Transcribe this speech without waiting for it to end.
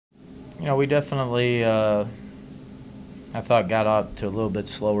We definitely, I thought, got off to a little bit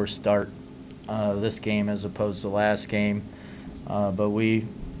slower start this game as opposed to last game. But we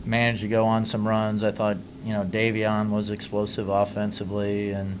managed to go on some runs. I thought, Davion was explosive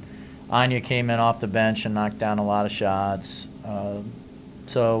offensively, and Anya came in off the bench and knocked down a lot of shots.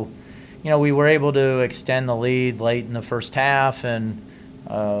 So, we were able to extend the lead late in the first half and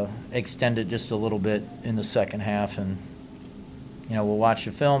extend it just a little bit in the second half. And we'll watch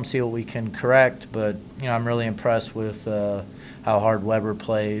the film, see what we can correct. But I'm really impressed with how hard Weber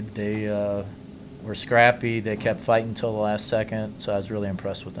played. They were scrappy. They kept fighting until the last second. So I was really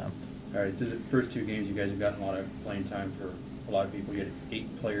impressed with them. All right, through the first two games, you guys have gotten a lot of playing time for a lot of people. You had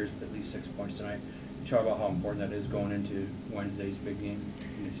 8 players with at least 6 points tonight. Can you talk about how important that is going into Wednesday's big game?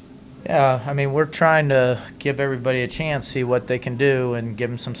 Yeah, I mean, we're trying to give everybody a chance, see what they can do, and give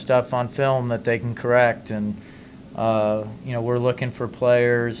them some stuff on film that they can correct. And we're looking for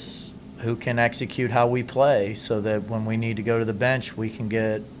players who can execute how we play, so that when we need to go to the bench, we can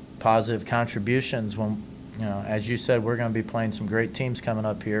get positive contributions. When as you said, we're going to be playing some great teams coming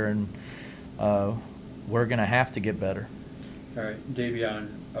up here, and we're going to have to get better. All right, Davion,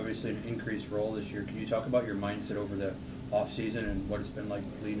 obviously an increased role this year. Can you talk about your mindset over the off-season and what it's been like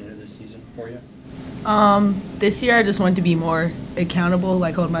leading into this season for you? This year I just wanted to be more accountable,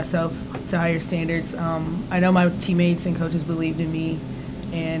 like hold myself to higher standards. I know my teammates and coaches believed in me,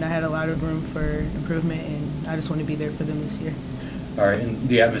 and I had a lot of room for improvement, and I just want to be there for them this year. All right, and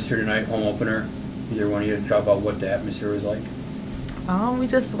the atmosphere tonight, home opener, either one of you talk about what the atmosphere was like? We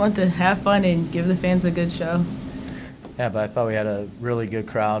just want to have fun and give the fans a good show. Yeah, but I thought we had a really good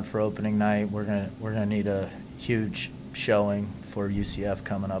crowd for opening night. We're gonna need a huge showing for UCF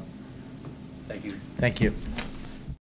coming up. Thank you. Thank you.